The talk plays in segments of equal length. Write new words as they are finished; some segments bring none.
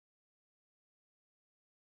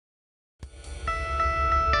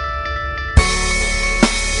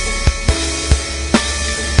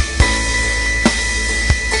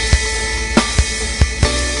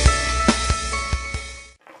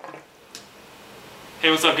Hey,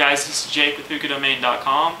 what's up guys? This is Jake with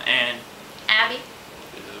HookahDomain.com and Abby.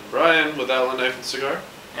 And Brian with Allen Knife and Cigar.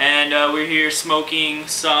 And we're here smoking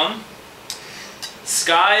some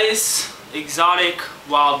Skyzzz Exotic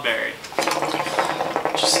Wildberry.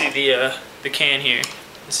 You see the can here.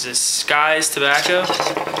 This is Skyzzz Tobacco.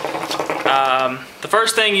 The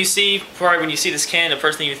first thing you see, probably when you see this can, the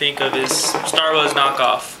first thing you think of is Starbucks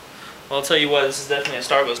knockoff. Well, I'll tell you what, this is definitely a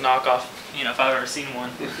Starbucks knockoff, you know, if I've ever seen one.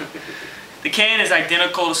 The can is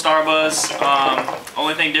identical to Starbucks.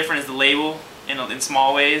 Only thing different is the label in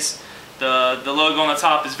small ways. The logo on the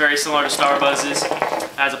top is very similar to Starbucks's. It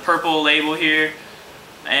has a purple label here,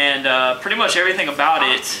 and pretty much everything about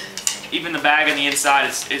it, even the bag on the inside,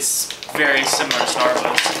 is very similar to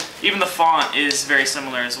Starbucks. Even the font is very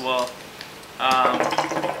similar as well.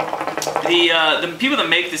 The people that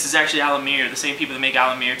make this is actually Alamir, the same people that make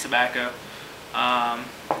Alamir tobacco, and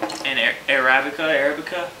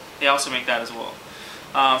Arabica. They also make that as well.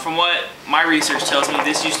 From what my research tells me,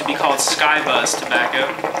 this used to be called Skyzzz Tobacco,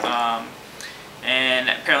 and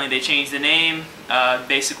apparently they changed the name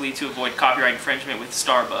basically to avoid copyright infringement with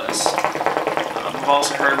Starbucks. I've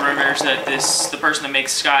also heard rumors that the person that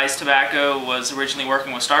makes Skyzzz Tobacco was originally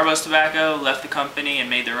working with Starbucks Tobacco, left the company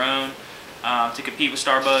and made their own to compete with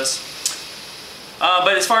Starbucks.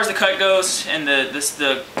 But as far as the cut goes and the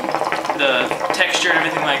texture and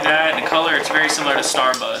everything like that, and the color, it's very similar to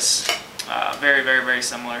Starbucks. Very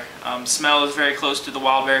similar. Smell is very close to the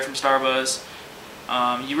Wildberry from Starbucks.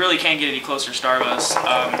 You really can't get any closer to Starbucks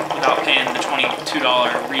without paying the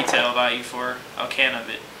 $22 retail value for a can of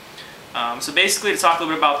it. So basically, to talk a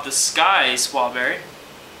little bit about the Skyzzz Wildberry,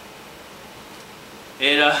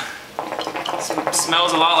 it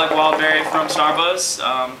smells a lot like Wildberry from Starbucks.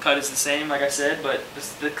 Cut is the same, like I said, but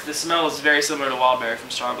the smell is very similar to Wildberry from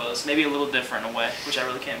Starbucks. Maybe a little different in a way, which I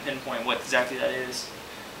really can't pinpoint what exactly that is.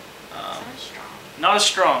 Not as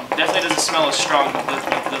strong. Definitely doesn't smell as strong.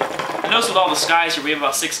 I noticed with all the Skyzzz here, we have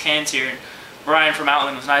about 6 cans here. And Brian from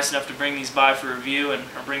Outland was nice enough to bring these by for review, or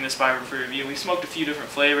bring this by for review. We smoked a few different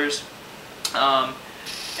flavors,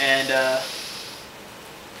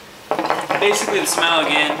 basically the smell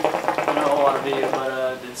again. I don't know a whole lot of video,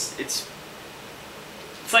 but it's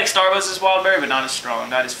like Starbucks' Wildberry, but not as strong,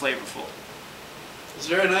 not as flavorful. It's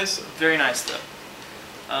very nice though. Very nice though.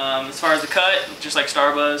 As far as the cut, just like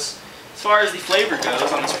Starbucks. As far as the flavor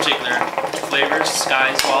goes on this particular flavor,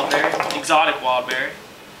 Skyzzz Wildberry, Exotic Wildberry.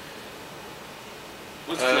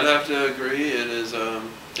 I'd have to agree. It is.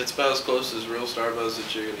 It's about as close as real Starbucks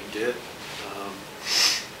that you're gonna get.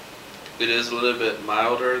 It is a little bit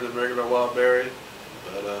milder than regular Wildberry,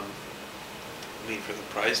 but I mean, for the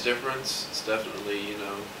price difference, it's definitely, you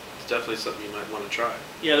know, it's definitely something you might want to try.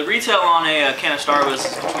 Yeah, the retail on a can of Starbucks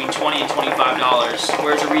is between $20 and $25,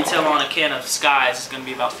 whereas the retail on a can of Skyzzz is going to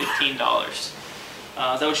be about $15. Is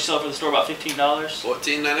that what you sell for the store? About $15?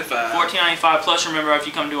 $14.95. $14.95. Plus, remember, if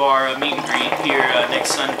you come to our meet and greet here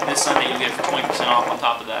this Sunday, you'll get it for 20% off on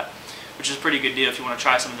top of that, which is a pretty good deal if you want to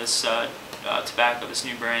try some of this tobacco, this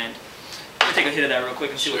new brand. Let me take a hit of that real quick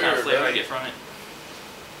and see what kind of flavor I get from it.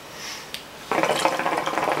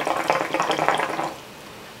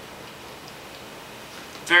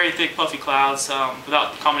 Very thick, puffy clouds,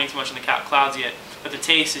 without commenting too much on the clouds yet. But the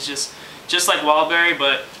taste is just like Wildberry.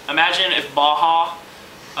 But imagine if Baja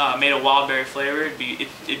made a Wildberry flavor, it'd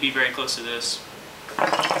be very close to this.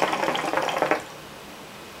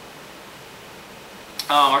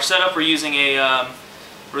 Our setup, we're using a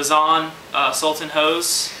Razan Sultan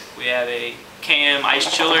hose. We have a KM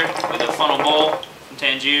ice chiller with a funnel bowl from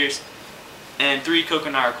Tangiers, and 3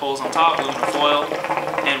 coconut coals on top, aluminum foil,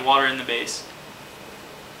 and water in the base.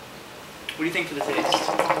 What do you think for the taste?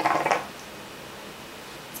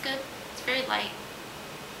 It's good. It's very light.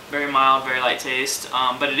 Very mild, very light taste.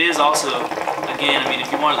 But it is also, again, I mean,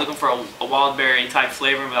 if you want looking for a Wildberry type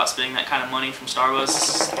flavor without spending that kind of money from Starbucks,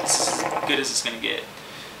 this is as good as it's going to get.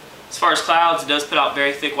 As far as clouds, it does put out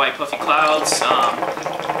very thick, white, puffy clouds.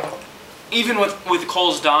 Even with the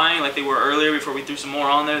coals dying, like they were earlier before we threw some more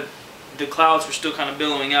on there, the clouds were still kind of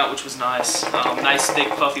billowing out, which was nice. Nice, thick,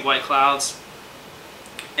 puffy, white clouds.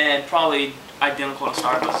 And probably identical to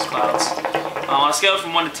Starbucks clouds. On a scale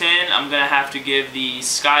from 1 to 10, I'm going to have to give the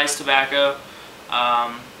Skyzzz Tobacco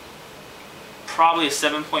probably a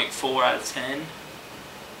 7.4 out of 10.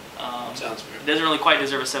 Sounds fair. It doesn't really quite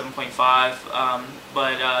deserve a 7.5,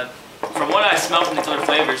 but from what I smell from these other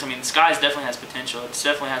flavors, I mean, the Skyzzz definitely has potential. It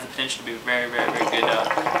definitely has the potential to be a very good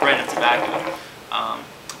brand of tobacco.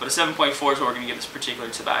 But a 7.4 is what we're going to give this particular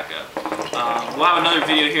tobacco. We'll have another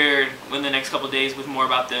video here in the next couple of days with more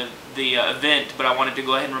about the event, but I wanted to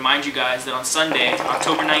go ahead and remind you guys that on Sunday,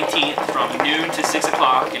 October 19th, from noon to 6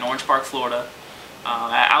 o'clock in Orange Park, Florida,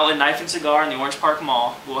 At Outlet Knife and Cigar in the Orange Park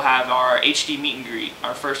Mall, we'll have our HD meet and greet,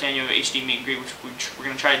 our first annual HD meet and greet, which we're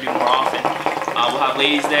going to try to do more often. We'll have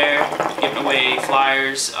ladies there giving away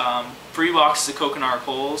flyers, free boxes of coconut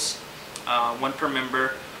coals, 1 per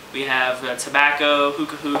member. We have tobacco,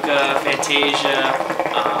 Hookah, Fantasia,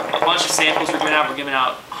 a bunch of samples we're giving out. We're giving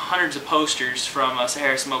out hundreds of posters from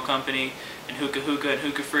Sahara Smoke Company and Hookah and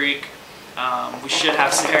Hookah Freak. We should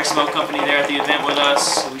have Sahara Smoke Company there at the event with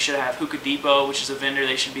us. We should have Hookah Depot, which is a vendor.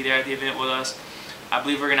 They should be there at the event with us. I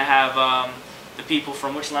believe we're going to have the people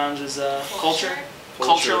from which lounge is Culture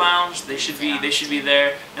Lounge. They should be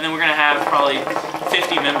there. And then we're going to have probably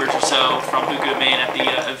 50 members or so from HookahDomain at the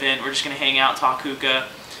event. We're just going to hang out, talk hookah,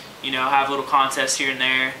 you know, have little contests here and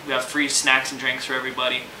there. We have free snacks and drinks for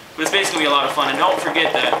everybody. But it's basically a lot of fun. And don't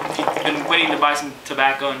forget that if you've been waiting to buy some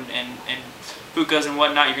tobacco and hookahs and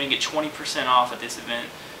whatnot, you're going to get 20% off at this event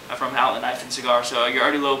from Outlet Knife and Cigar. So your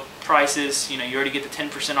already low prices, you know, you already get the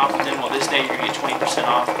 10% off with them. Well, this day you're going to get 20%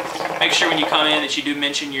 off. Make sure when you come in that you do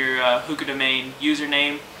mention your HookahDomain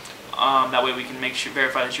username. That way we can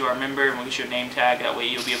verify that you are a member, and we'll get you a name tag. That way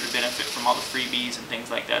you'll be able to benefit from all the freebies and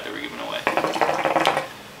things like that we're giving away.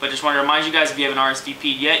 But just want to remind you guys, if you haven't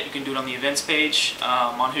RSVP'd yet, you can do it on the events page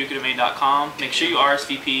on HookahDomain.com. Make sure you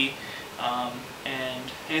RSVP.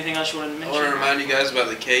 And anything else you wanted to mention? I want to remind you guys about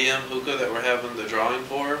the KM hookah that we're having the drawing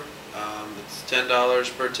for. It's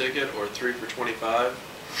 $10 per ticket or 3 for $25.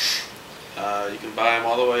 You can buy them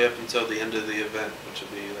all the way up until the end of the event, which will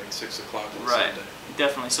be like 6 o'clock on Sunday.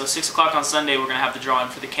 Definitely. So 6 o'clock on Sunday, we're going to have the drawing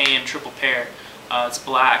for the KM triple pair. It's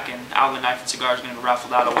black, and Outlet Knife and Cigar is going to be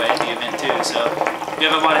raffled out away at the event too. So if you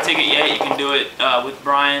haven't bought a ticket yet, you can do it with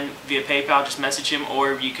Brian via PayPal. Just message him,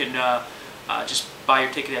 or you can just buy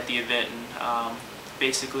your ticket at the event and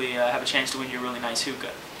basically have a chance to win your really nice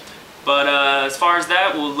hookah. But as far as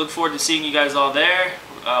that, we'll look forward to seeing you guys all there.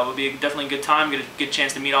 Will be definitely a good time. Get a good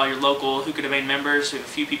chance to meet all your local HookahDomain members. We have a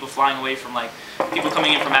few people flying away from, like, people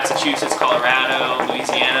coming in from Massachusetts, Colorado,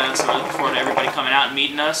 Louisiana. So we're looking forward to everybody coming out and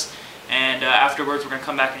meeting us. And afterwards, we're going to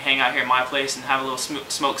come back and hang out here at my place and have a little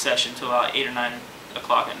smoke session until about 8 or 9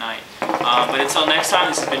 o'clock at night. But until next time,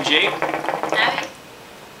 this has been Jake. Abby.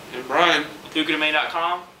 And Brian. With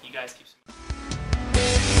HookahDomain.com. You guys keep smoking.